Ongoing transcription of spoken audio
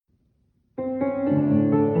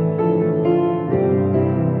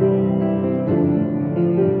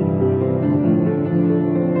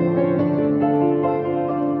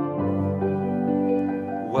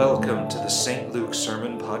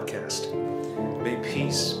May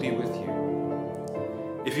peace be with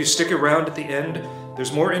you. If you stick around at the end,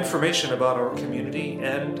 there's more information about our community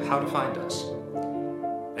and how to find us.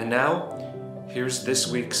 And now, here's this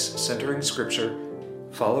week's Centering Scripture,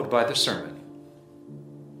 followed by the sermon.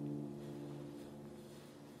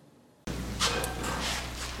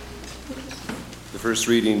 The first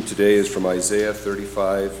reading today is from Isaiah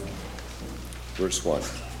 35, verse 1.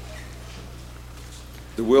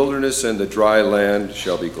 The wilderness and the dry land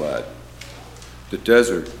shall be glad. The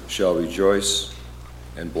desert shall rejoice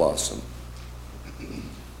and blossom.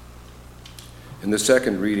 And the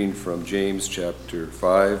second reading from James chapter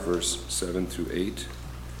 5, verse 7 through 8.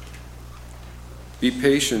 Be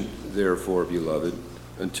patient, therefore, beloved,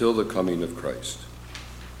 until the coming of Christ.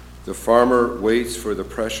 The farmer waits for the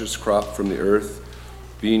precious crop from the earth,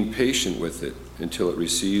 being patient with it until it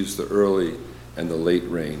receives the early and the late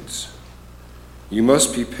rains. You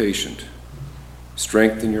must be patient.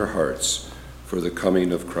 Strengthen your hearts, for the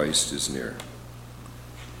coming of Christ is near.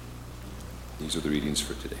 These are the readings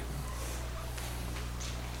for today.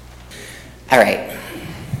 All right,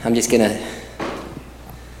 I'm just gonna,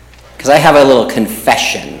 because I have a little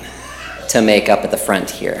confession to make up at the front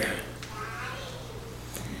here.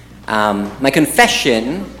 My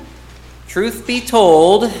confession, truth be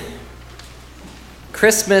told,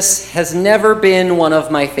 Christmas has never been one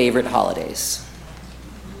of my favorite holidays.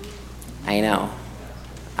 I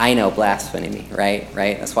know, blasphemy, right?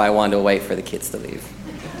 That's why I wanted to wait for the kids to leave.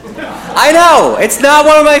 I know, it's not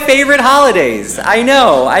one of my favorite holidays. I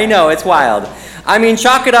know, it's wild. I mean,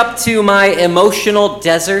 chalk it up to my emotional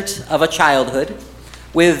desert of a childhood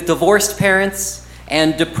with divorced parents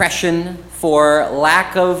and depression for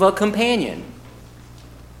lack of a companion.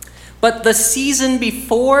 But the season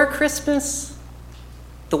before Christmas,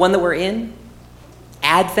 the one that we're in,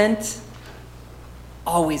 Advent,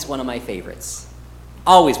 always one of my favorites.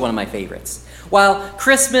 Always one of my favorites. While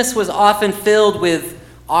Christmas was often filled with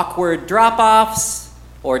awkward drop-offs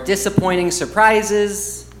or disappointing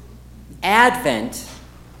surprises, Advent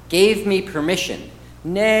gave me permission,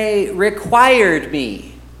 nay, required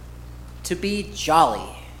me to be jolly.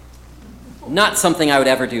 Not something I would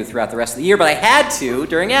ever do throughout the rest of the year, but I had to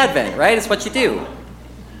during Advent, right? It's what you do.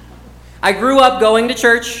 I grew up going to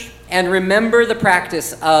church and remember the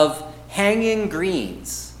practice of hanging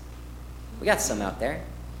greens. We got some out there.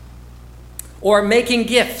 Or making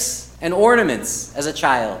gifts and ornaments as a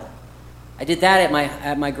child. I did that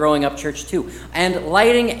at my growing up church too. And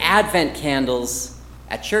lighting Advent candles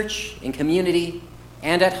at church, in community,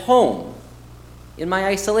 and at home in my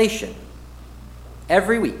isolation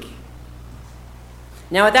every week.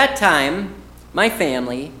 Now at that time, my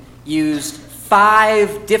family used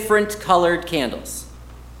 5 different colored candles.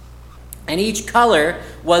 And each color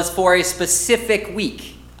was for a specific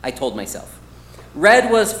week, I told myself.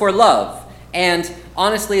 Red was for love, and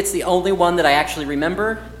honestly, it's the only one that I actually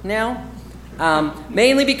remember now,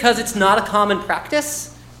 mainly because it's not a common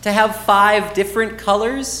practice to have 5 different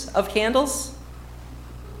colors of candles.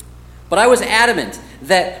 But I was adamant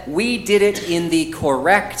that we did it in the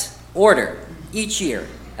correct order each year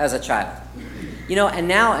as a child. And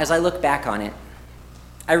now as I look back on it,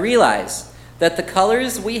 I realize that the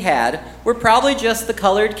colors we had were probably just the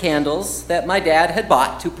colored candles that my dad had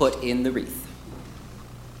bought to put in the wreath.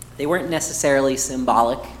 They weren't necessarily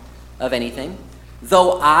symbolic of anything,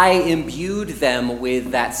 though I imbued them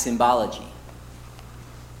with that symbology.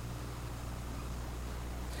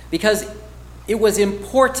 Because it was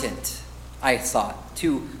important, I thought,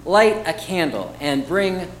 to light a candle and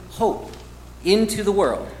bring hope into the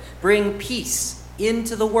world, bring peace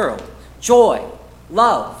into the world, joy,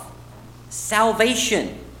 love,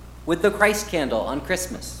 salvation with the Christ candle on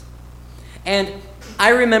Christmas. And I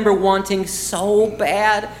remember wanting so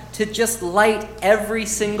bad to just light every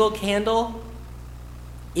single candle.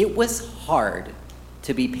 It was hard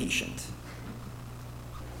to be patient.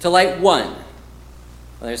 To light one, well,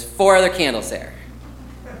 there's 4 other candles there.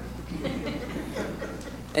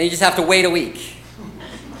 And you just have to wait a week.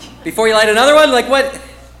 Before you light another one, like what?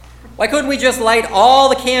 Why couldn't we just light all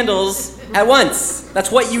the candles at once? That's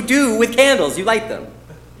what you do with candles, you light them.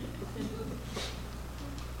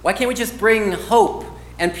 Why can't we just bring hope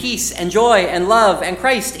and peace and joy and love and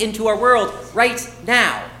Christ into our world right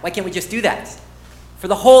now? Why can't we just do that? For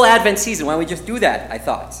the whole Advent season, why don't we just do that, I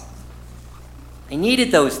thought. I needed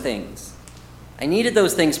those things. I needed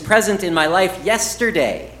those things present in my life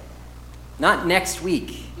yesterday, not next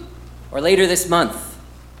week or later this month.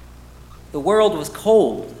 The world was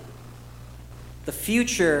cold. The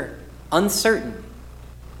future uncertain.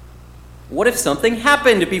 What if something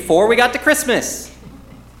happened before we got to Christmas?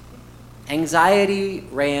 Anxiety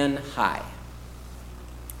ran high.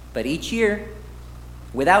 But each year,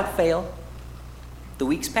 Without fail, the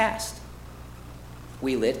weeks passed.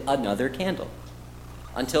 We lit another candle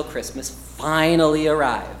until Christmas finally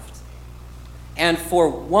arrived. And for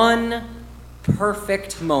one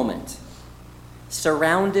perfect moment,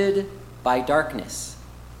 surrounded by darkness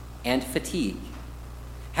and fatigue,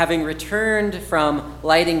 having returned from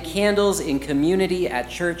lighting candles in community at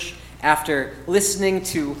church after listening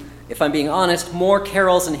to, if I'm being honest, more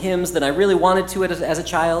carols and hymns than I really wanted to as a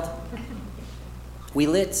child, we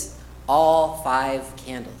lit all 5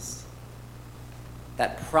 candles.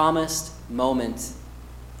 That promised moment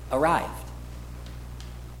arrived.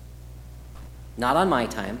 Not on my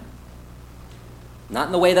time, not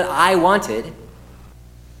in the way that I wanted,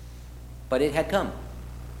 but it had come,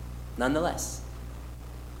 nonetheless.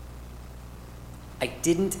 I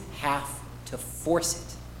didn't have to force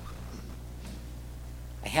it.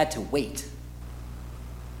 I had to wait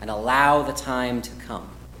and allow the time to come,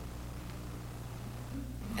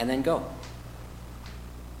 and then go.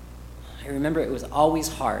 I remember it was always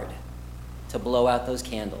hard to blow out those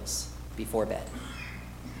candles before bed.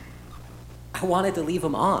 I wanted to leave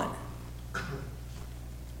them on.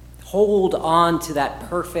 Hold on to that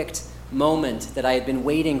perfect moment that I had been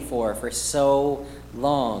waiting for so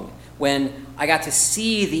long, when I got to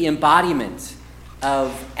see the embodiment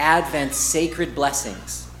of Advent's sacred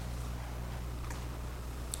blessings.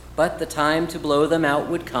 But the time to blow them out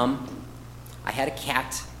would come. I had a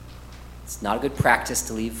cat. It's not a good practice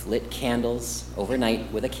to leave lit candles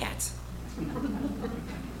overnight with a cat.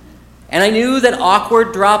 And I knew that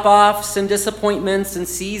awkward drop-offs and disappointments and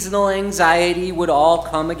seasonal anxiety would all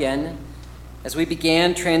come again as we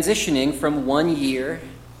began transitioning from one year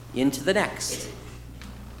into the next.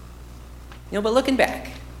 But looking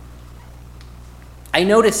back, I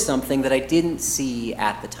noticed something that I didn't see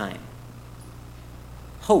at the time.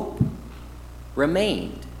 Hope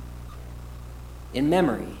remained in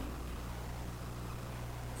memory.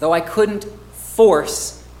 Though I couldn't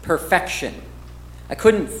force perfection, I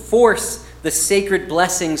couldn't force the sacred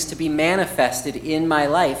blessings to be manifested in my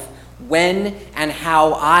life when and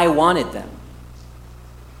how I wanted them.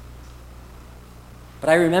 But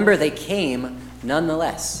I remember they came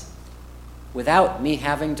nonetheless, without me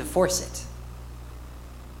having to force it.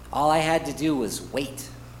 All I had to do was wait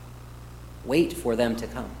for them to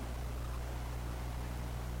come.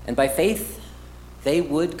 And by faith, they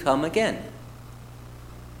would come again.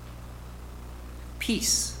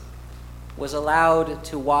 Peace was allowed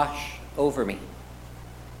to wash over me.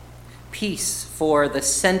 Peace for the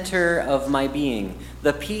center of my being.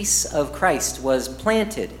 The peace of Christ was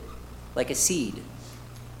planted like a seed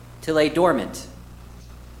to lay dormant,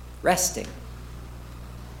 resting,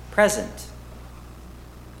 present,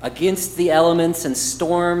 against the elements and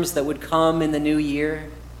storms that would come in the new year.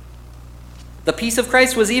 The peace of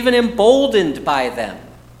Christ was even emboldened by them.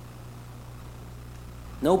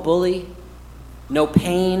 No bully, no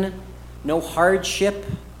pain, no hardship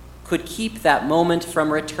could keep that moment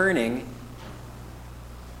from returning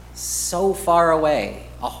so far away,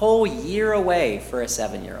 a whole year away for a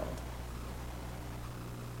 7-year-old.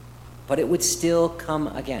 But it would still come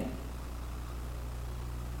again.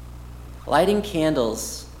 Lighting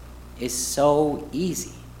candles is so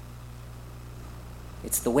easy.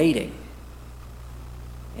 It's the waiting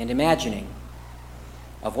and imagining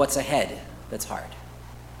of what's ahead that's hard.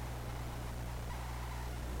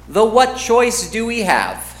 Though what choice do we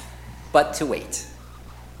have but to wait?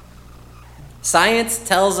 Science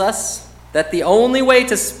tells us that the only way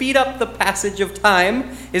to speed up the passage of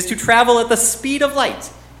time is to travel at the speed of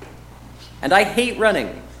light. And I hate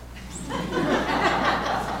running.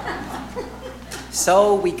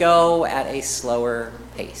 So we go at a slower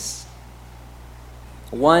pace.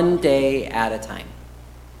 One day at a time.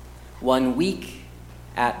 1 week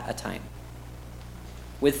at a time.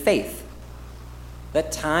 With faith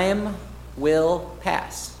that time will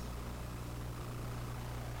pass.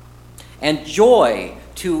 And joy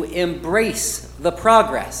to embrace the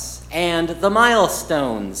progress and the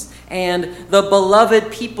milestones and the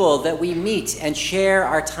beloved people that we meet and share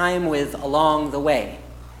our time with along the way.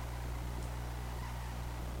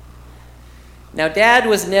 Now, Dad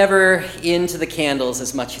was never into the candles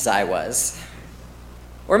as much as I was.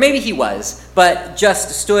 Or maybe he was, but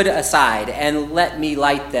just stood aside and let me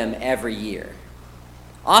light them every year.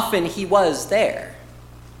 Often he was there,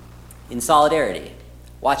 in solidarity,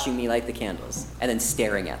 watching me light the candles and then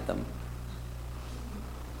staring at them.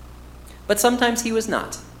 But sometimes he was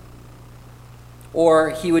not.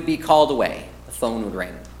 Or he would be called away. The phone would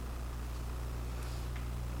ring.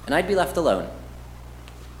 And I'd be left alone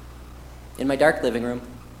in my dark living room.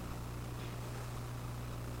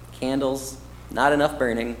 Candles, not enough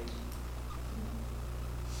burning.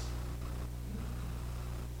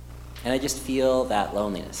 and I just feel that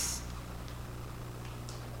loneliness.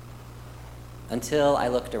 Until I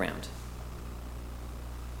looked around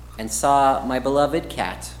and saw my beloved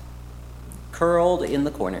cat curled in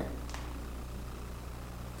the corner.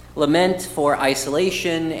 Lament for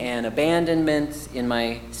isolation and abandonment in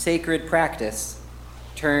my sacred practice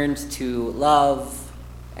turned to love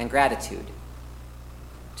and gratitude,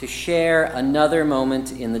 to share another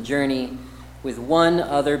moment in the journey with one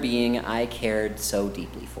other being I cared so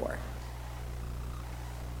deeply for.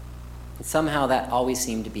 And somehow that always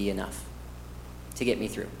seemed to be enough to get me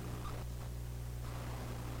through.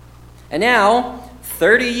 And now,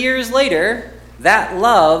 30 years later, that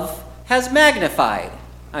love has magnified,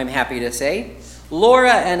 I'm happy to say.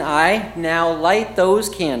 Laura and I now light those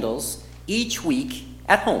candles each week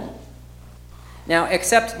at home. Now,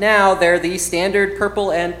 except now they're the standard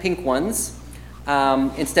purple and pink ones,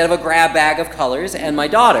 instead of a grab bag of colors, and my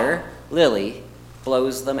daughter, Lily,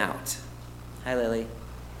 blows them out. Hi, Lily.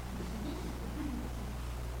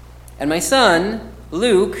 And my son,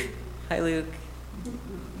 Luke, hi, Luke.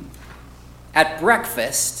 At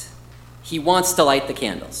breakfast, he wants to light the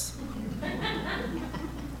candles.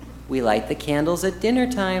 We light the candles at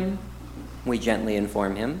dinner time, we gently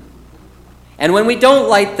inform him. And when we don't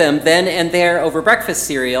light them then and there over breakfast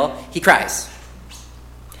cereal, he cries.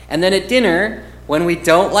 And then at dinner, when we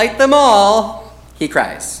don't light them all, he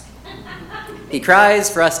cries. He cries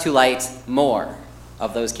for us to light more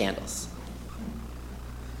of those candles.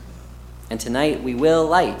 And tonight we will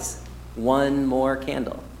light one more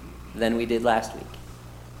candle than we did last week.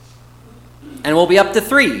 And we'll be up to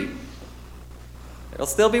 3. There'll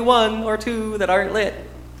still be 1 or 2 that aren't lit.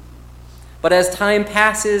 But as time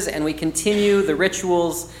passes and we continue the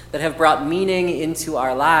rituals that have brought meaning into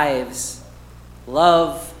our lives,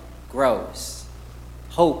 love grows,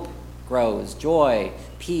 hope grows, joy,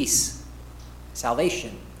 peace,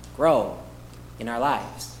 salvation grow in our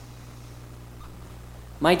lives.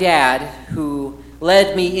 My dad, who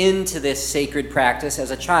led me into this sacred practice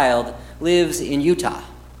as a child, lives in Utah.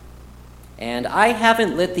 And I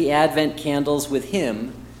haven't lit the Advent candles with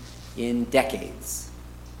him in decades.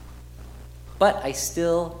 But I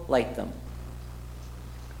still light them.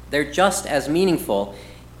 They're just as meaningful,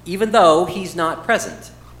 even though he's not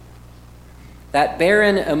present. That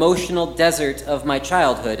barren emotional desert of my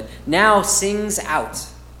childhood now sings out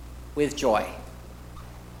with joy.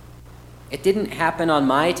 It didn't happen on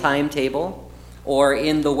my timetable, or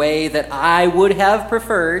in the way that I would have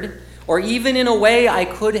preferred, or even in a way I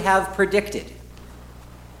could have predicted.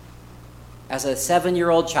 As a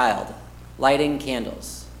 7-year-old child lighting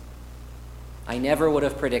candles, I never would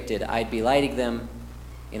have predicted I'd be lighting them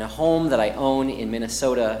in a home that I own in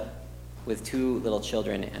Minnesota with 2 little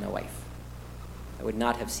children and a wife. I would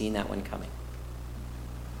not have seen that one coming.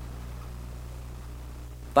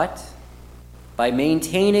 But by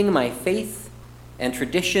maintaining my faith and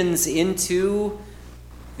traditions into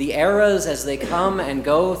the eras as they come and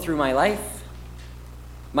go through my life,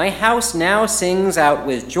 my house now sings out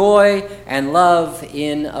with joy and love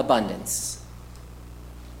in abundance.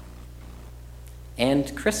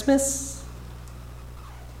 And Christmas,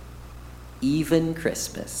 even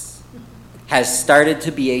Christmas, has started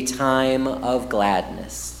to be a time of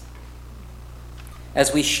gladness.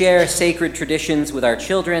 As we share sacred traditions with our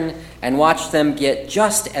children and watch them get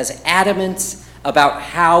just as adamant about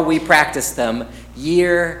how we practice them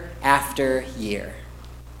year after year.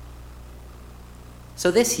 So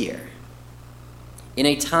this year, in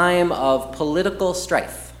a time of political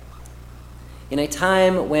strife, in a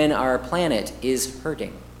time when our planet is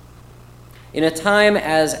hurting, in a time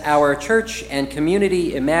as our church and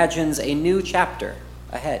community imagines a new chapter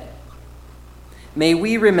ahead, may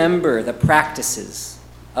we remember the practices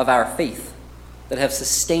of our faith that have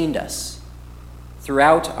sustained us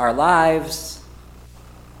throughout our lives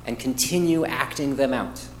and continue acting them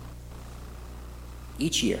out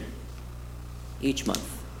each year, each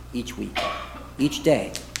month, each week, each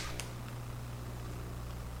day,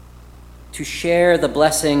 to share the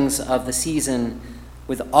blessings of the season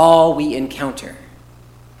with all we encounter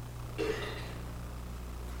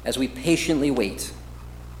as we patiently wait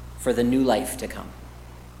for the new life to come.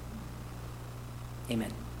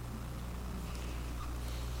 Amen.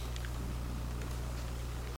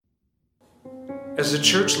 As a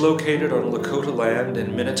church located on Lakota land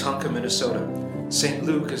in Minnetonka, Minnesota, St.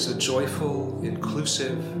 Luke is a joyful,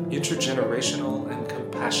 inclusive, intergenerational, and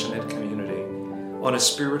compassionate community on a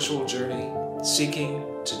spiritual journey, seeking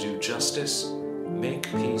to do justice, make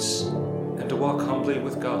peace, and to walk humbly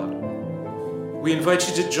with God. We invite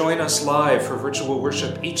you to join us live for virtual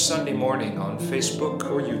worship each Sunday morning on Facebook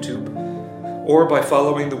or YouTube, or by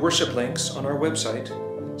following the worship links on our website,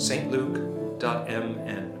 stluke.mn.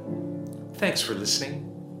 Thanks for listening.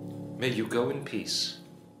 May you go in peace.